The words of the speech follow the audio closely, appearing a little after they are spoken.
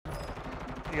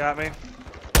You got me.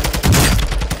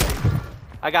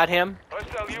 I got him.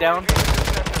 He's down.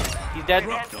 He's dead.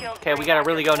 Okay, we gotta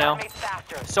really go now.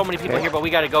 So many people here, but we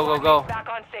gotta go. Back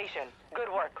on station. Good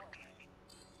work.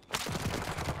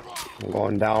 I'm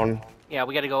going down. Yeah,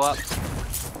 we gotta go up.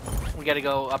 We gotta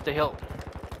go up the hill.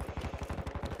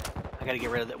 I gotta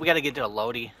get rid of that. We gotta get to a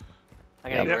Lodi. I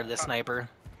gotta get rid of this sniper.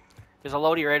 There's a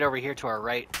Lodi right over here to our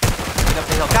right. Get up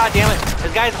the hill. God damn it!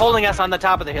 There's guys holding us on the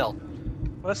top of the hill.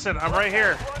 Listen, I'm right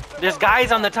here. There's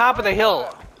guys on the top of the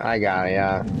hill. I got it,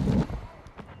 yeah.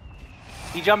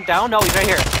 He jumped down? No, he's right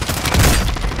here.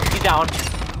 He's down.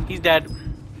 He's dead.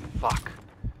 Fuck.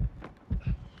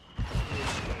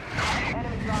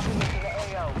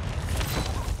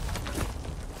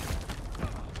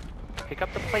 Pick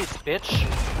up the plates, bitch.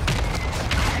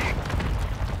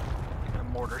 Got a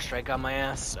mortar strike on my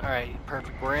ass. Alright,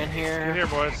 perfect. We're in here. Get here,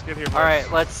 boys. Get here, boys.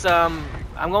 Alright, let's, I'm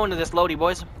going to this Lodi,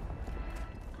 boys.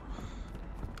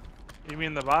 You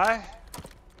mean the buy?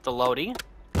 The Lodi.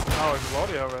 Oh, it's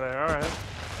Lodi over there. Alright.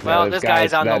 Well, Yeah, this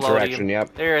guy's on the that Lodi. direction,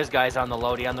 yep. There is guys on the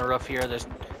Lodi on the roof here. There's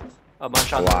a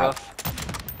bunch on the roof.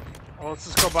 Well, let's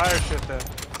just go buy our shit then.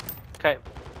 Okay.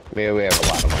 We have a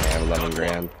lot of money. I have 11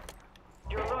 grand.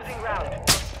 You're losing round.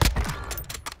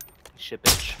 Shit,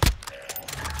 bitch.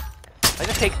 I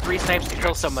just take 3 snipes to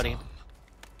kill somebody.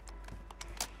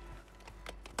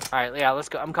 Alright, yeah, let's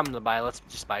go. I'm coming to buy. Let's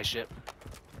just buy shit.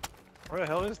 Where the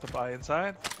hell is the buy?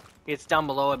 Inside? It's down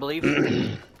below, I believe.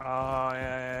 Oh,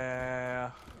 yeah.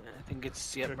 I think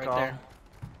it's, yep, Good right call. there.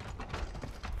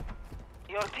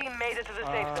 Your team made it to the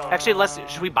safe zone. Actually,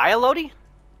 should we buy a Lodi?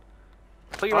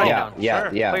 Put your money down. Yeah,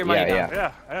 Sure. yeah, Put your money yeah, down.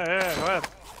 yeah. Yeah, go ahead.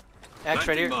 X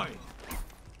right here. Do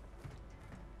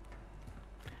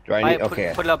I Buy need? it,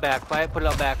 Okay. put it out back. Buy it, put it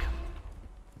out back.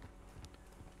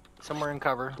 Somewhere in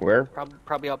cover. Where?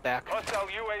 Probably out back. Hostile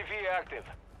UAV active.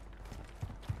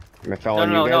 Am I following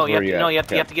you guys? No. Where You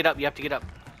at? have to get up. You have to get up.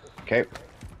 Okay.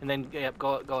 And then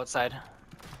go outside.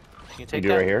 Can you take do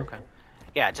that? right here? Okay.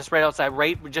 Yeah, just right outside.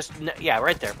 Right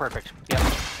there. Perfect. Yep.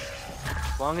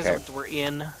 As long as we're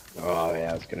in. Oh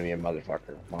yeah, it's gonna be a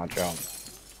motherfucker. Watch out.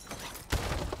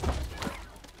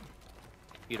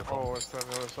 Beautiful. Oh, what's on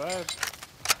the other side?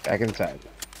 Back inside.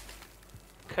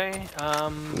 Okay. At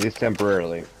least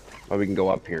temporarily. But we can go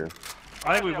up here.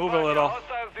 I think we move a little.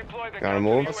 Gotta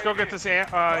move? Let's go get this.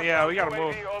 Yeah, we gotta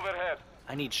move.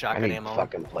 I need I shotgun need ammo.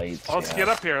 fucking plates. Let's yeah. get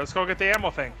up here. Let's go get the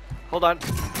ammo thing. Hold on.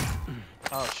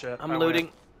 Oh shit. I'm looting.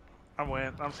 I'm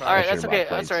sorry. All right, I that's should've okay. bought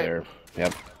That's plates all right. there.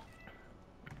 Yep.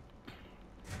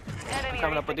 Enemy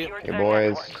Coming up with you. resecured Hey their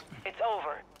boys. network. It's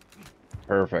over.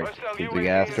 Perfect. Keep the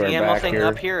gas Is store the ammo back thing here.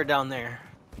 up here or down there?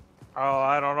 Oh,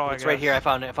 I don't know. It's right here. I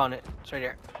found it. It's right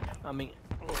here. I mean,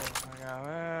 I got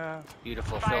that.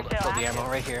 beautiful. Fire Fill sale the ammo active.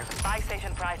 right here. Buy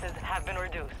station prices have been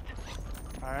reduced.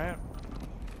 All right.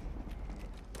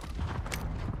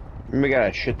 We got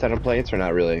a shit ton of plates or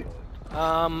not really?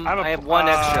 I have one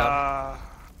extra. I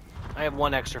have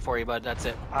one extra for you, bud. That's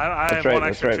it. I have one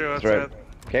extra too. That's it.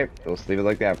 Okay, let's leave it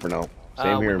like that for now.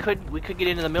 Same here. We could get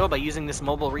into the middle by using this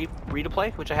mobile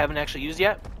redeploy, which I haven't actually used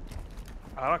yet.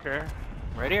 I don't care.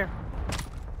 Right here.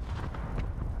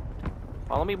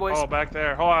 Follow me, boys. Oh, back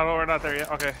there. Hold on, we're not there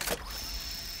yet. Okay.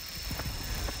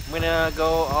 I'm gonna go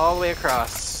all the way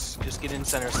across. Just get in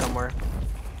center somewhere.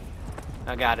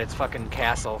 Oh god, it's fucking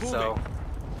castle, so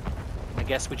I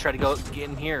guess we try to get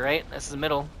in here, right? This is the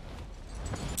middle.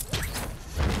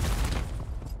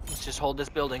 Let's just hold this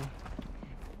building.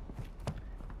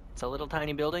 It's a little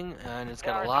tiny building, and it's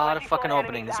got a lot of fucking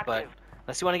openings, but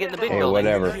unless you want to get in the big Hey, building.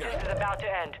 whatever. This is about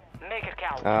to end. Make it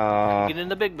count. Get in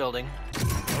the big building.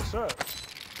 Let's do it.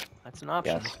 That's an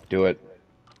option. Yes, do it.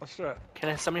 Let's do it.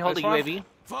 Can somebody hold a This one? UAV?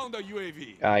 Found a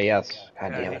UAV. Yes.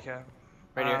 God Yeah, damn you it. can.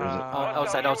 Right here.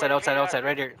 Outside,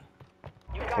 right here.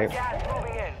 You got Okay. gas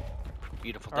moving in.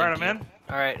 Beautiful. All right, Thank I'm you.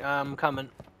 in. All right, I'm coming.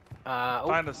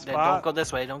 Find a Don't spot. go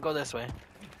this way. Don't go this way.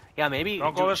 Yeah, maybe.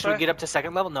 Don't go this should we way? get up to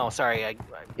second level? No, sorry, I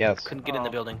Yes. couldn't get in the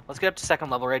Oh. building. Let's get up to second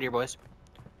level right here, boys.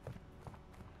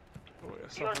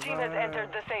 Your team has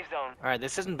entered the safe zone. All right,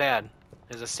 this isn't bad.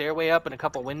 There's a stairway up and a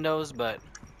couple windows, but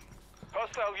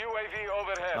Hostile UAV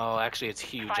overhead. oh, actually, it's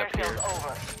huge Fire up here. sales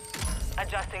over.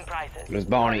 Adjusting prices. There's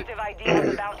bounty. Positive ID on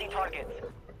the bounty targets.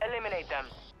 Eliminate them.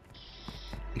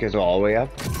 You guys are all the way up?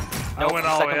 No, went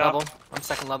I'm all the second way up. level. I'm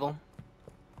second level.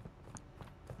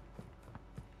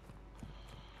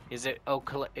 Is it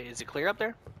is it clear up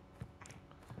there?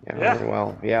 Yeah.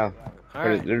 Well, yeah. All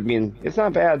right. I mean, it's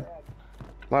not bad.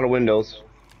 A lot of windows.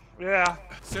 Yeah,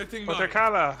 Setting but they're mine.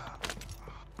 kind of.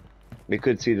 We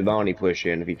could see the bounty push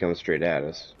in if he comes straight at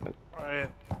us. But Right.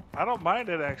 I don't mind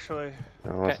it actually.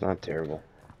 no, it's not terrible.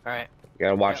 Alright. You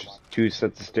gotta watch 2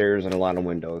 sets of stairs and a lot of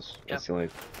windows. That's the only...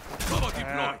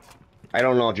 I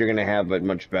don't know if you're gonna have it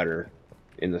much better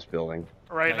in this building.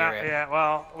 Right No, now, you're right. yeah.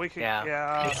 Well, we can.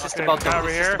 Yeah. It's just okay, about the over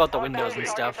it's here. just about the windows and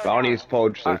stuff. Bounty's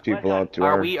poached. There's people out to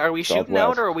Are our we shooting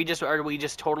out, southwest. or are we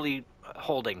just totally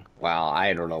holding? Well,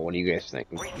 I don't know. What do you guys think?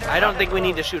 I don't think we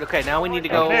need to shoot. Okay, now we need to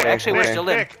go. Nick, Actually, we're Nick, still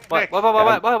in. Nick, What?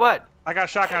 Nick. What? I got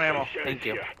shotgun ammo. Thank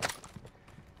you.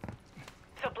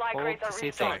 Supply Oh, crates are say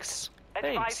restocked. thanks.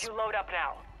 Advise Thanks. you load up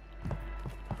now.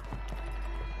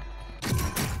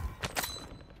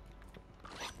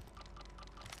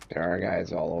 There are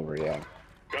guys all over. Yeah.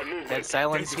 Dead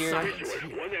silence here. One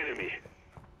enemy.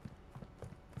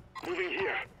 Moving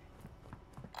here.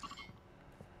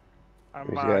 I'm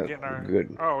He's got getting our.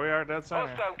 good- Oh, we are dead center.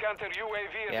 Hostile counter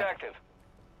UAV is Yeah. active.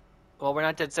 Well, we're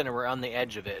not dead center. We're on the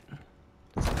edge of it.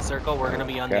 Circle. We're gonna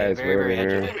be on the Guys, very, we're very edge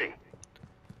of here. it. Moving.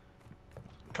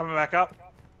 Coming back up.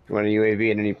 If you want a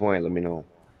UAV at any point, let me know.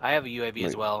 I have a UAV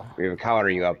as well. We have a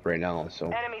countering up right now,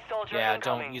 so Enemy soldier Yeah,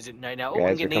 incoming. don't use it right now. Oh, Guys, we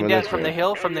they're get coming named at this from way. the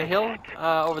hill. From the hill.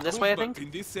 Over this way, I think. In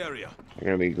this area. they're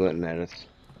gonna be glinting at us.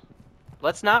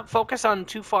 Let's not focus on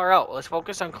too far out. Let's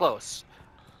focus on close.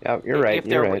 Yeah, you're right. If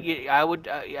You're there, right. I would.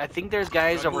 I think there's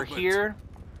guys over here.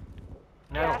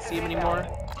 I don't see them anymore.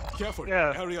 Careful.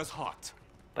 Yeah. Area's hot.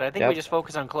 But I think Yep. we just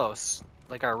focus on close,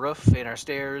 like our roof and our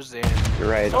stairs and. You're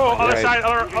right. Oh, you're other right. side,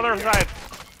 other side.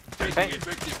 Okay.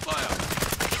 Effective fire.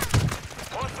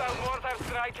 Hostile mortar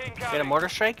strike incoming. Get a mortar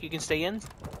strike. You can stay in. Your suit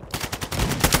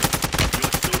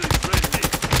is ready.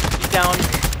 He's down.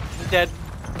 He's dead.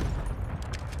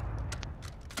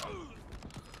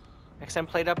 Next time,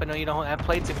 plate up. I know you don't have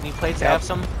plates. If you need plates, I Yep. have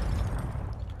some.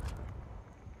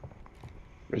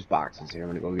 There's boxes here. I'm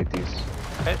gonna go get these.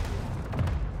 Okay.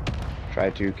 Try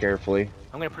to carefully.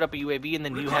 I'm gonna put up a UAV, and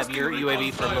then you have your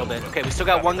UAV for a little bit. Okay, we still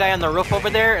got one guy on the roof over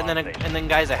there, and then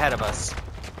guys ahead of us.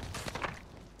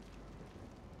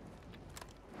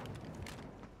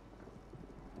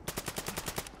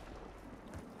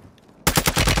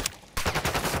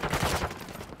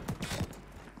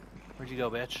 Where'd you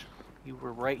go, bitch? You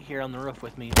were right here on the roof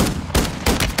with me.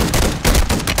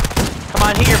 Come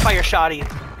on, hit your fire shotty.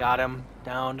 Got him.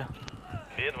 Downed.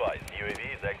 Be advised, UAV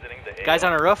is exiting the Guys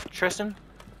on a roof, Tristan?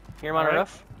 Hear him on a Alright.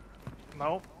 roof?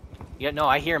 Nope. Yeah, no,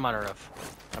 I hear him on a roof.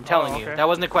 I'm telling you. okay. That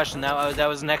wasn't a question. That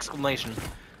was an exclamation.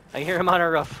 I hear him on a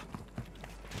roof.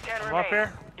 10 I'm remain. up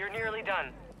here. You're nearly done.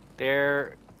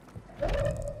 Where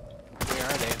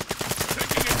are they?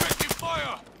 Taking effective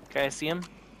fire. Okay, I see him.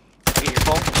 Get your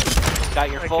full.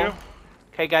 Got your Thank full. you.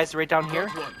 Okay, guys, right down here.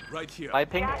 Got one right here. Live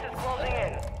ping. Gas is closing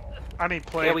in. I need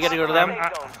plates. Yeah, we gotta go to them.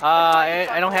 Safe zone.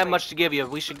 I don't have much to give you.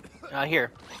 We should.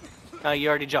 Here. You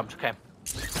already jumped. Okay.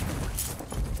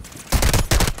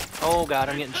 Oh god,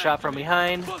 I'm getting shot from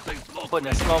behind. Putting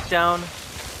a smoke down.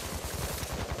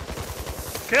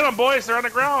 Kill them, boys. They're on the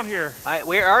ground here.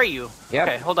 Where are you? Yep.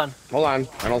 Okay, hold on. Hold on.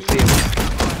 I don't see him.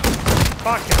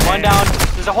 Fucking One man. down.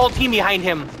 There's a whole team behind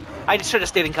him. I should have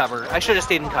stayed in cover. I should have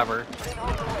stayed in cover.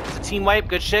 It's a team wipe.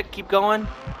 Good shit. Keep going.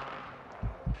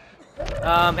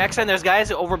 XN, there's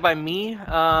guys over by me,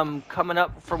 coming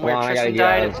up from where Hold on, I gotta Tristan get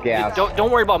out died. of this gas.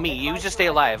 Don't worry about me. You just stay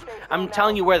alive. I'm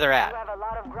telling you where they're You at. have a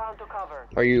lot of ground to cover.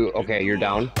 Are you okay? You're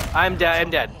down. I'm dead. I'm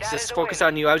dead. Just focus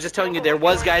on you. I was just telling you there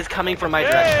was guys coming from my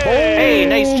direction. Hey! Hey,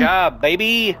 nice job,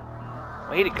 baby.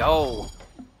 Way to go.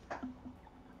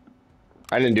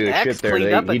 I didn't do a X shit there.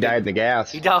 cleaned up He a died bit. in the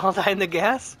gas. You all died in the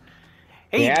gas.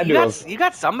 Hey, He had you to got have. you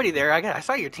got somebody there. I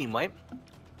saw your team wipe.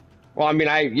 Well, I mean,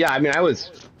 that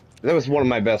was one of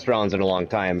my best rounds in a long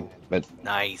time. But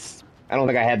Nice. I don't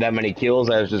think I had that many kills.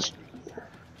 I was just.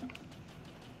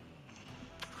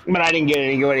 But I didn't get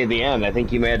anybody at the end. I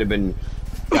think you may have been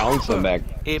down some back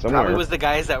It somewhere. probably was the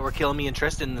guys that were killing me and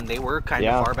Tristan, and they were kind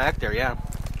of Yeah. far back there. Yeah.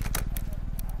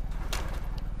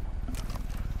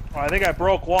 Well, I think I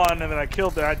broke one, and then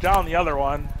I downed the other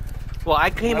one. Well, I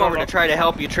came I don't over know. to try to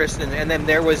help you, Tristan, and then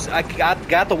there was I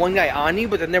got the one guy on you,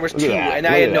 but then there was Look at two, that, and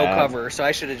I look had at no that. cover, so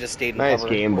I should have just stayed in Nice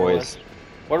cover. game, more or boys. less.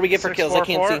 What do we get for kills? I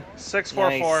can't see.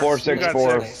 644. Nice.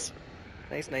 464.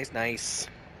 Nice.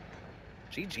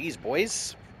 GG's,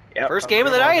 boys. Yep. First game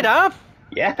of the night, huh?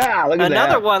 Yeah, look at that.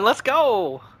 Another one. Let's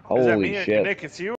go. Is that Holy me? shit. Nick, it's you?